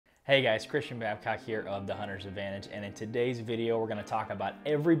Hey guys, Christian Babcock here of The Hunter's Advantage, and in today's video we're going to talk about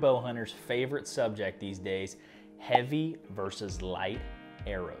every bow hunter's favorite subject these days, heavy versus light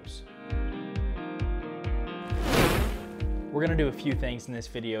arrows. We're going to do a few things in this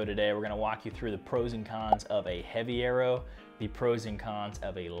video today. We're going to walk you through the pros and cons of a heavy arrow, the pros and cons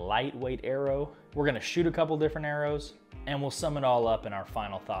of a lightweight arrow. We're going to shoot a couple different arrows, and we'll sum it all up in our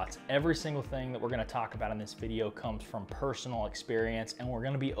final thoughts. Every single thing that we're gonna talk about in this video comes from personal experience, and we're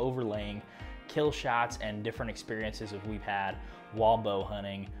gonna be overlaying kill shots and different experiences that we've had while bow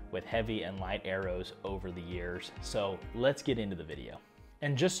hunting with heavy and light arrows over the years. So let's get into the video.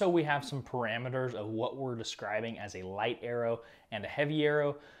 And just so we have some parameters of what we're describing as a light arrow and a heavy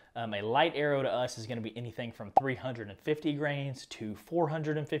arrow, a light arrow to us is going to be anything from 350 grains to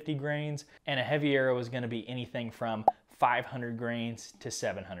 450 grains, and a heavy arrow is going to be anything from 500 grains to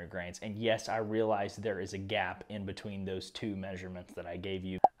 700 grains. And yes, I realize there is a gap in between those two measurements that I gave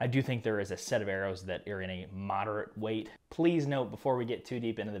you. I do think there is a set of arrows that are in a moderate weight. Please note before we get too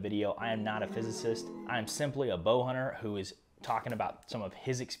deep into the video, I am not a physicist. I am simply a bow hunter who is talking about some of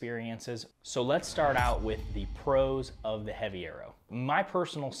his experiences. So let's start out with the pros of the heavy arrow. My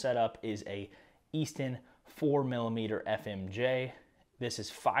personal setup is a Easton 4mm FMJ. This is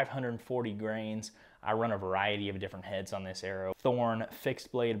 540 grains. I run a variety of different heads on this arrow. Thorn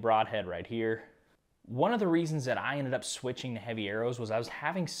fixed blade broadhead right here. One of the reasons that I ended up switching to heavy arrows was I was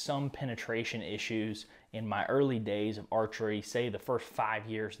having some penetration issues in my early days of archery, say the first 5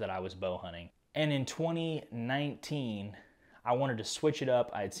 years that I was bow hunting. And in 2019, I wanted to switch it up.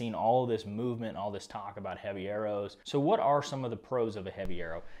 I had seen all this movement, all this talk about heavy arrows. So what are some of the pros of a heavy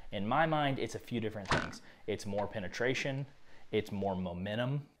arrow? In my mind, it's a few different things. It's more penetration, it's more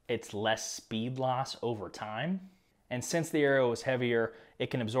momentum, it's less speed loss over time. And since the arrow is heavier, it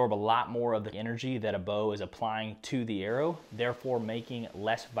can absorb a lot more of the energy that a bow is applying to the arrow, therefore making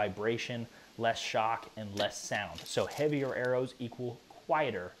less vibration, less shock, and less sound. So heavier arrows equal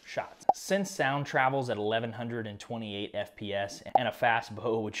quieter shots. Since sound travels at 1128 FPS and a fast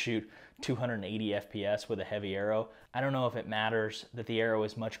bow would shoot 280 FPS with a heavy arrow, I don't know if it matters that the arrow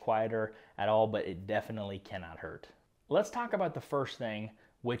is much quieter at all, but it definitely cannot hurt. Let's talk about the first thing,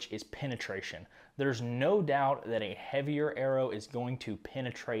 which is penetration. There's no doubt that a heavier arrow is going to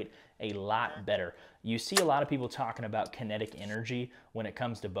penetrate a lot better. You see a lot of people talking about kinetic energy when it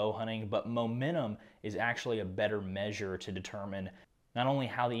comes to bow hunting, but momentum is actually a better measure to determine not only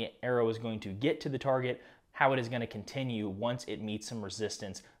how the arrow is going to get to the target, how it is going to continue once it meets some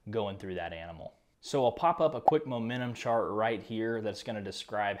resistance going through that animal. So I'll pop up a quick momentum chart right here that's going to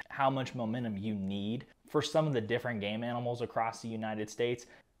describe how much momentum you need for some of the different game animals across the United States.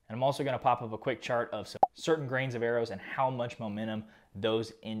 And I'm also going to pop up a quick chart of some certain grains of arrows and how much momentum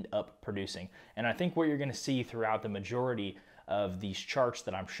those end up producing. And I think what you're going to see throughout the majority of these charts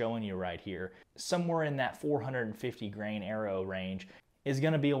that I'm showing you right here, somewhere in that 450 grain arrow range is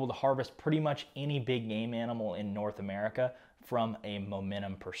going to be able to harvest pretty much any big game animal in North America from a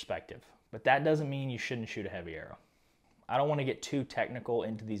momentum perspective. But that doesn't mean you shouldn't shoot a heavy arrow. I don't want to get too technical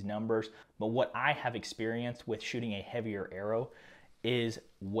into these numbers, but what I have experienced with shooting a heavier arrow is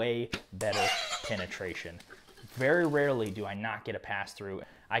way better penetration. Very rarely do I not get a pass through.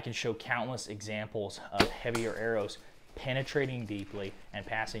 I can show countless examples of heavier arrows penetrating deeply and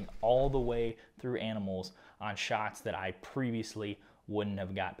passing all the way through animals on shots that I previously wouldn't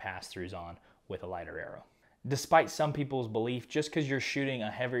have got pass-throughs on with a lighter arrow. Despite some people's belief, just because you're shooting a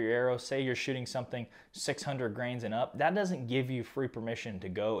heavier arrow, say you're shooting something 600 grains and up, that doesn't give you free permission to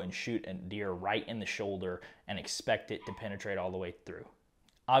go and shoot a deer right in the shoulder and expect it to penetrate all the way through.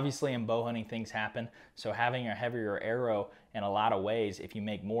 Obviously in bow hunting things happen, so having a heavier arrow in a lot of ways, if you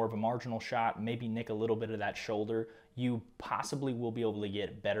make more of a marginal shot, maybe nick a little bit of that shoulder, you possibly will be able to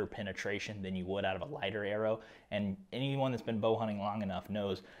get better penetration than you would out of a lighter arrow. And anyone that's been bow hunting long enough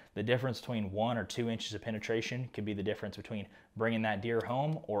knows the difference between 1 or 2 inches of penetration could be the difference between bringing that deer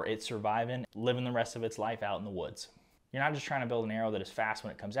home or it surviving, living the rest of its life out in the woods. You're not just trying to build an arrow that is fast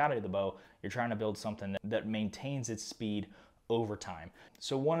when it comes out of the bow, you're trying to build something that maintains its speed over time.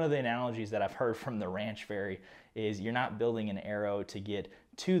 So one of the analogies that I've heard from the ranch fairy is you're not building an arrow to get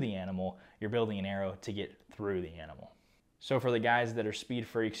to the animal, you're building an arrow to get through the animal. So for the guys that are speed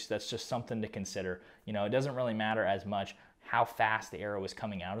freaks, that's just something to consider. You know, it doesn't really matter as much how fast the arrow is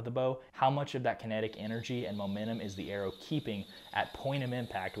coming out of the bow, how much of that kinetic energy and momentum is the arrow keeping at point of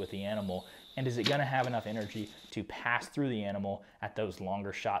impact with the animal, and is it going to have enough energy to pass through the animal at those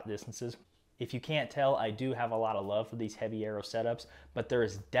longer shot distances. If you can't tell, I do have a lot of love for these heavy arrow setups, but there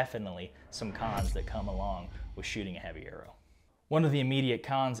is definitely some cons that come along with shooting a heavy arrow. One of the immediate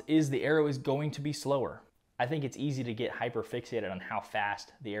cons is the arrow is going to be slower. I think it's easy to get hyper fixated on how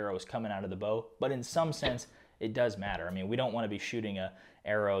fast the arrow is coming out of the bow, but in some sense, it does matter. I mean, we don't want to be shooting an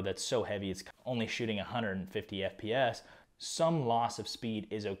arrow that's so heavy it's only shooting 150 FPS. Some loss of speed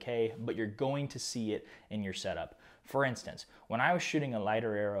is okay, but you're going to see it in your setup. For instance, when I was shooting a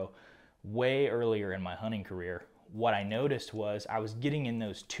lighter arrow way earlier in my hunting career, what I noticed was I was getting in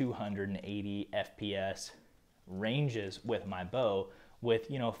those 280 FPS ranges with my bow with,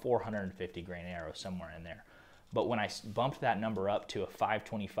 450 grain arrow somewhere in there. But when I bumped that number up to a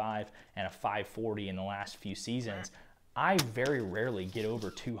 525 and a 540 in the last few seasons, I very rarely get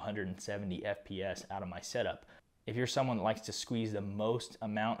over 270 FPS out of my setup. If you're someone that likes to squeeze the most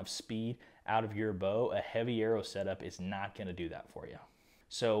amount of speed out of your bow, a heavy arrow setup is not going to do that for you.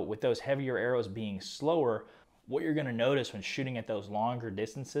 So with those heavier arrows being slower, what you're going to notice when shooting at those longer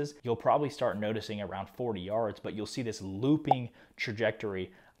distances, you'll probably start noticing around 40 yards, but you'll see this looping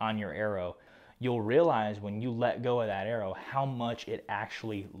trajectory on your arrow. You'll realize when you let go of that arrow how much it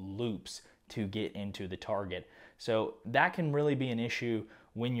actually loops to get into the target. So that can really be an issue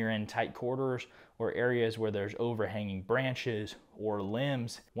when you're in tight quarters or areas where there's overhanging branches or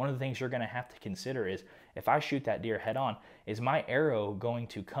limbs. One of the things you're going to have to consider is, if I shoot that deer head on, is my arrow going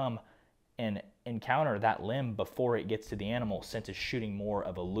to come and encounter that limb before it gets to the animal, since it's shooting more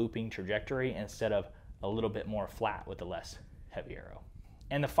of a looping trajectory instead of a little bit more flat with a less heavy arrow.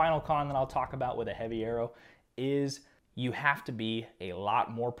 And the final con that I'll talk about with a heavy arrow is you have to be a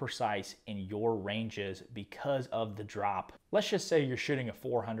lot more precise in your ranges because of the drop. Let's just say you're shooting a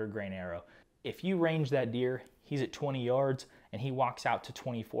 400 grain arrow. If you range that deer, he's at 20 yards and he walks out to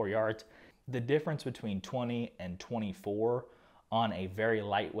 24 yards. The difference between 20 and 24 on a very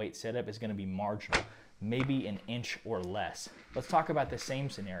lightweight setup is going to be marginal, maybe an inch or less. Let's talk about the same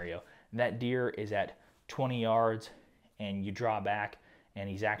scenario. That deer is at 20 yards and you draw back and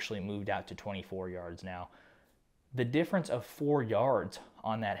he's actually moved out to 24 yards now. The difference of 4 yards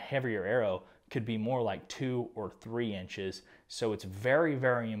on that heavier arrow could be more like 2 or 3 inches. So it's very,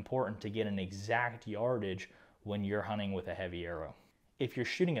 very important to get an exact yardage when you're hunting with a heavy arrow. If you're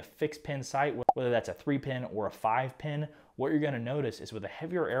shooting a fixed pin sight, whether that's a 3-pin or a 5-pin, what you're going to notice is with a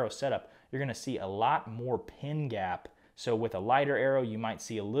heavier arrow setup, you're going to see a lot more pin gap. So with a lighter arrow, you might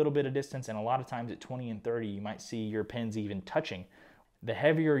see a little bit of distance, and a lot of times at 20 and 30, you might see your pins even touching. The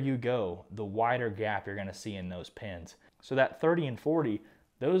heavier you go, the wider gap you're going to see in those pins. So that 30 and 40,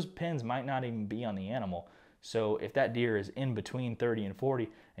 those pins might not even be on the animal. So if that deer is in between 30 and 40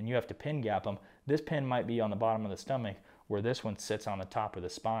 and you have to pin gap them, this pin might be on the bottom of the stomach where this one sits on the top of the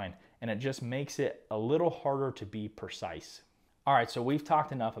spine, and it just makes it a little harder to be precise. All right, so we've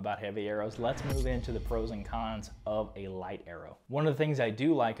talked enough about heavy arrows. Let's move into the pros and cons of a light arrow. One of the things I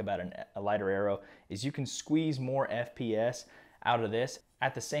do like about a lighter arrow is you can squeeze more FPS out of this.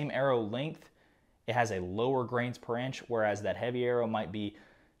 At the same arrow length, it has a lower grains per inch, whereas that heavy arrow might be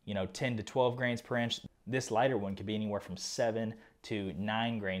 10 to 12 grains per inch. This lighter one could be anywhere from 7 to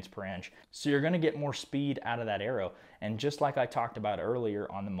 9 grains per inch. So you're going to get more speed out of that arrow. And just like I talked about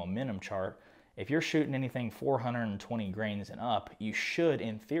earlier on the momentum chart, if you're shooting anything 420 grains and up, you should,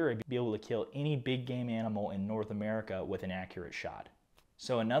 in theory, be able to kill any big game animal in North America with an accurate shot.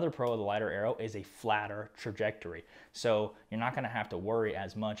 So another pro of the lighter arrow is a flatter trajectory. So you're not going to have to worry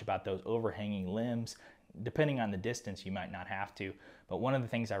as much about those overhanging limbs. Depending on the distance, you might not have to. But one of the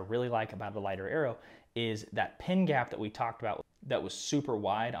things I really like about a lighter arrow is that pin gap that we talked about that was super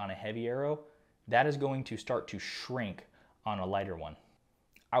wide on a heavy arrow, that is going to start to shrink on a lighter one.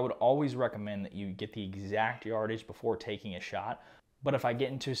 I would always recommend that you get the exact yardage before taking a shot. But if I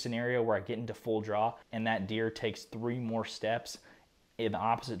get into a scenario where I get into full draw and that deer takes 3 more steps in the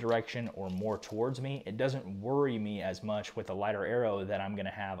opposite direction or more towards me, it doesn't worry me as much with a lighter arrow that I'm going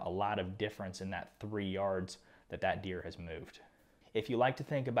to have a lot of difference in that 3 yards that deer has moved. If you like to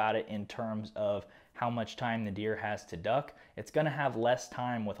think about it in terms of how much time the deer has to duck, it's going to have less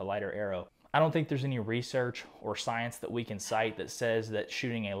time with a lighter arrow. I don't think there's any research or science that we can cite that says that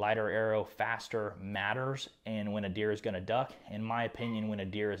shooting a lighter arrow faster matters and when a deer is going to duck. In my opinion, when a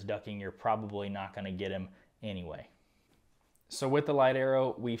deer is ducking, you're probably not going to get him anyway. So with the light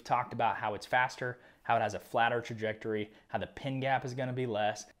arrow, we've talked about how it's faster, how it has a flatter trajectory, how the pin gap is going to be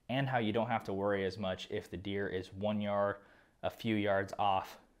less, and how you don't have to worry as much if the deer is 1 yard, a few yards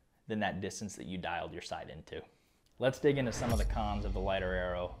off than that distance that you dialed your sight into. Let's dig into some of the cons of the lighter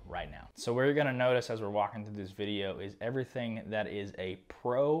arrow right now. So what you're going to notice as we're walking through this video is everything that is a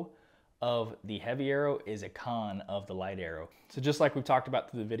pro of the heavy arrow is a con of the light arrow. So just like we've talked about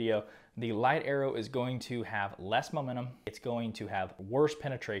through the video, the light arrow is going to have less momentum, it's going to have worse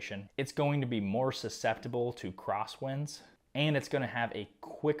penetration, it's going to be more susceptible to crosswinds, and it's gonna have a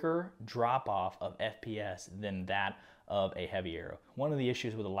quicker drop off of FPS than that of a heavy arrow. One of the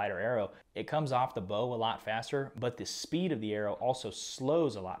issues with a lighter arrow, it comes off the bow a lot faster, but the speed of the arrow also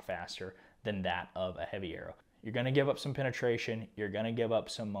slows a lot faster than that of a heavy arrow. You're gonna give up some penetration, you're gonna give up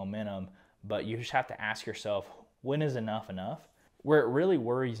some momentum, but you just have to ask yourself, when is enough enough? Where it really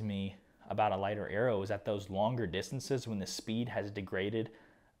worries me about a lighter arrow is at those longer distances when the speed has degraded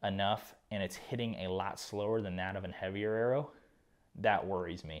enough and it's hitting a lot slower than that of a heavier arrow. That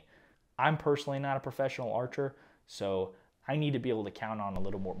worries me. I'm personally not a professional archer, so I need to be able to count on a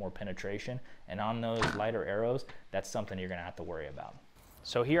little more penetration, and on those lighter arrows, that's something you're gonna have to worry about.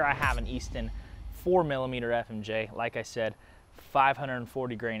 So here I have an Easton 4mm FMJ. Like I said,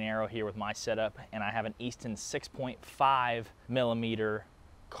 540 grain arrow here with my setup, and I have an Easton 6.5mm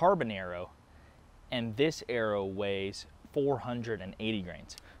carbon arrow, and this arrow weighs 480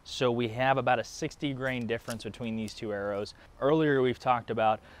 grains. So we have about a 60 grain difference between these two arrows. Earlier we've talked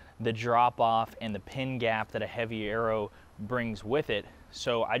about the drop off and the pin gap that a heavy arrow brings with it.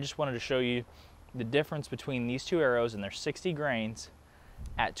 So I just wanted to show you the difference between these two arrows, and they're 60 grains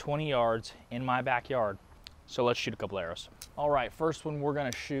at 20 yards in my backyard. So let's shoot a couple arrows. All right, first one we're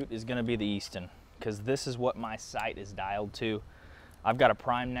gonna shoot is gonna be the Easton, because this is what my sight is dialed to. I've got a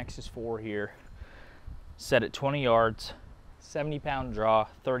prime Nexus 4 here, set at 20 yards, 70-pound draw,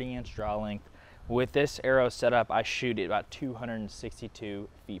 30-inch draw length. With this arrow set up, I shoot at about 262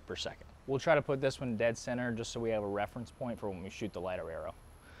 feet per second. We'll try to put this one dead center just so we have a reference point for when we shoot the lighter arrow.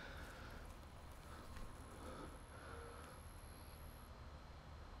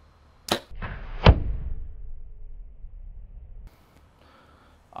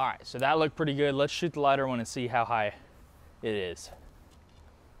 All right, so that looked pretty good. Let's shoot the lighter one and see how high it is.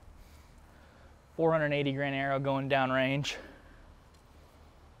 480 grain arrow going down range.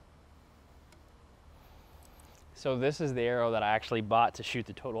 So this is the arrow that I actually bought to shoot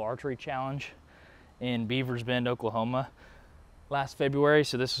the Total Archery Challenge in Beavers Bend, Oklahoma last February.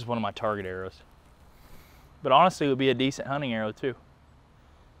 So this is one of my target arrows. But honestly, it would be a decent hunting arrow too.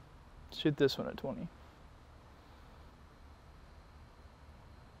 Shoot this one at 20.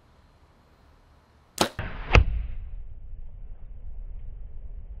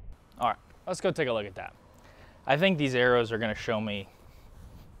 All right, let's go take a look at that. I think these arrows are gonna show me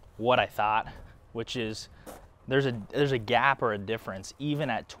what I thought, which is there's a gap or a difference even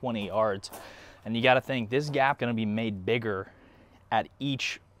at 20 yards. And you gotta think this gap gonna be made bigger at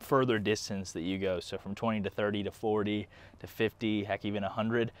each further distance that you go. So from 20 to 30 to 40 to 50, heck, even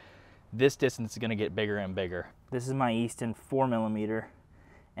 100, this distance is gonna get bigger and bigger. This is my Easton 4mm,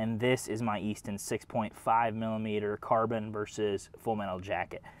 and this is my Easton 6.5mm carbon versus full metal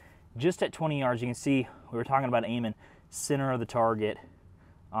jacket. Just at 20 yards, you can see we were talking about aiming center of the target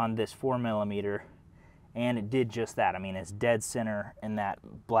on this 4mm, and it did just that. I mean, it's dead center and that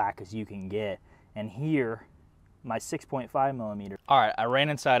black as you can get. And here, my 6.5mm. All right, I ran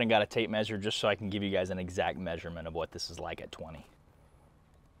inside and got a tape measure just so I can give you guys an exact measurement of what this is like at 20.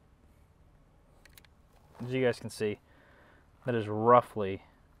 As you guys can see, that is roughly,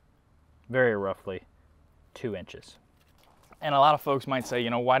 very roughly, 2 inches. And a lot of folks might say,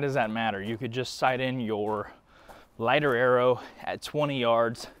 you know, why does that matter? You could just sight in your lighter arrow at 20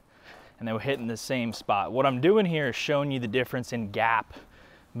 yards and they were hitting the same spot. What I'm doing here is showing you the difference in gap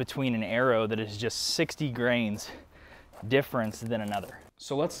between an arrow that is just 60 grains difference than another.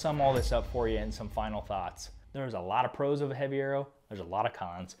 So let's sum all this up for you in some final thoughts. There's a lot of pros of a heavy arrow, there's a lot of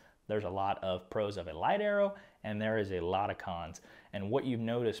cons. There's a lot of pros of a light arrow, and there is a lot of cons. And what you've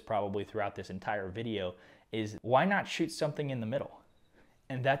noticed probably throughout this entire video is why not shoot something in the middle?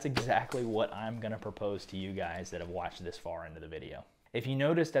 And that's exactly what I'm gonna propose to you guys that have watched this far into the video. If you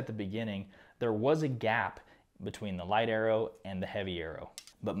noticed at the beginning, there was a gap between the light arrow and the heavy arrow.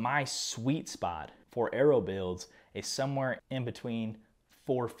 But my sweet spot for arrow builds is somewhere in between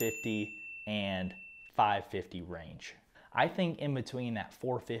 450 and 550 range. I think in between that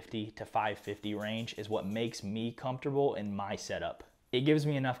 450 to 550 range is what makes me comfortable in my setup. It gives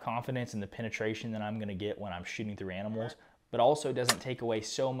me enough confidence in the penetration that I'm gonna get when I'm shooting through animals, but also doesn't take away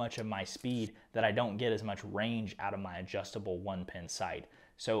so much of my speed that I don't get as much range out of my adjustable one pin sight.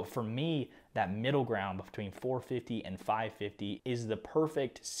 So for me, that middle ground between 450 and 550 is the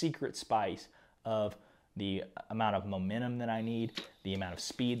perfect secret spice of the amount of momentum that I need, the amount of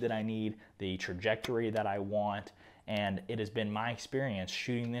speed that I need, the trajectory that I want, and it has been my experience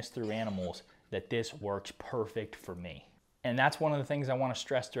shooting this through animals that this works perfect for me. And that's one of the things I want to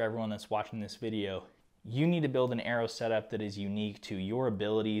stress to everyone that's watching this video. You need to build an arrow setup that is unique to your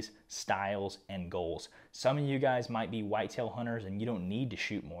abilities, styles, and goals. Some of you guys might be whitetail hunters and you don't need to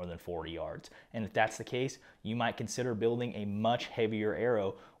shoot more than 40 yards. And if that's the case, you might consider building a much heavier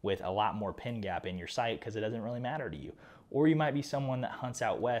arrow with a lot more pin gap in your sight because it doesn't really matter to you. Or you might be someone that hunts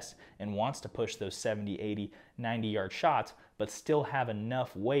out west and wants to push those 70, 80, 90-yard shots, but still have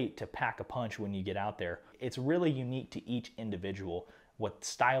enough weight to pack a punch when you get out there. It's really unique to each individual, what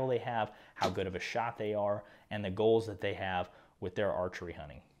style they have, how good of a shot they are, and the goals that they have with their archery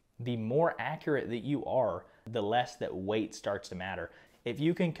hunting. The more accurate that you are, the less that weight starts to matter. If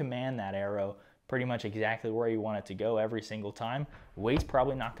you can command that arrow pretty much exactly where you want it to go every single time, weight's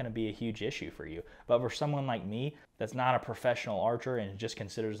probably not going to be a huge issue for you. But for someone like me that's not a professional archer and just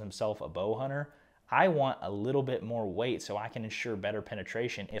considers himself a bow hunter, I want a little bit more weight so I can ensure better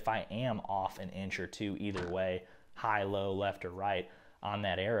penetration if I am off an inch or two either way, high, low, left, or right on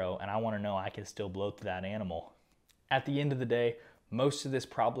that arrow, and I want to know I can still blow through that animal. At the end of the day, most of this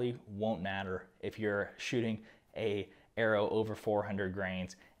probably won't matter if you're shooting a arrow over 400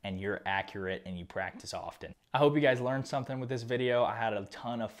 grains and you're accurate and you practice often. I hope you guys learned something with this video. I had a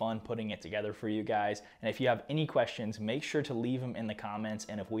ton of fun putting it together for you guys. And if you have any questions, make sure to leave them in the comments.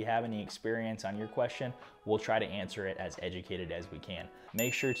 And if we have any experience on your question, we'll try to answer it as educated as we can.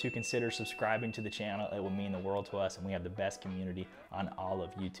 Make sure to consider subscribing to the channel. It will mean the world to us, and we have the best community on all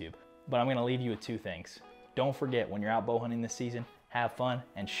of YouTube. But I'm gonna leave you with two things. Don't forget, when you're out bow hunting this season, have fun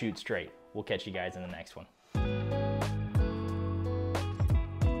and shoot straight. We'll catch you guys in the next one.